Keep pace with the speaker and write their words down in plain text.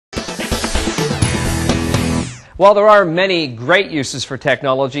While there are many great uses for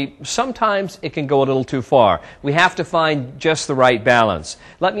technology, sometimes it can go a little too far. We have to find just the right balance.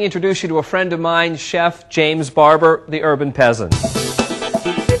 Let me introduce you to a friend of mine, Chef James Barber, the urban peasant.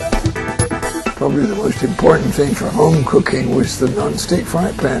 Probably the most important thing for home cooking was the non-stick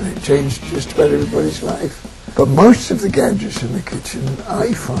fry pan. It changed just about everybody's life. But most of the gadgets in the kitchen,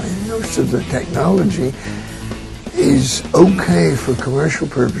 I find, most of the technology is okay for commercial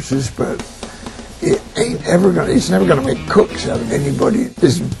purposes, but it's never going to make cooks out of anybody.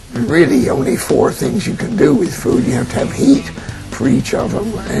 There's really only 4 things you can do with food. You have to have heat for each of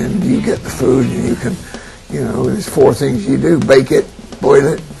them, and you get the food, and you can, there's 4 things you do: bake it, boil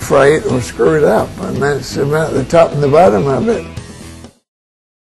it, fry it, or screw it up. And that's about the top and the bottom of it.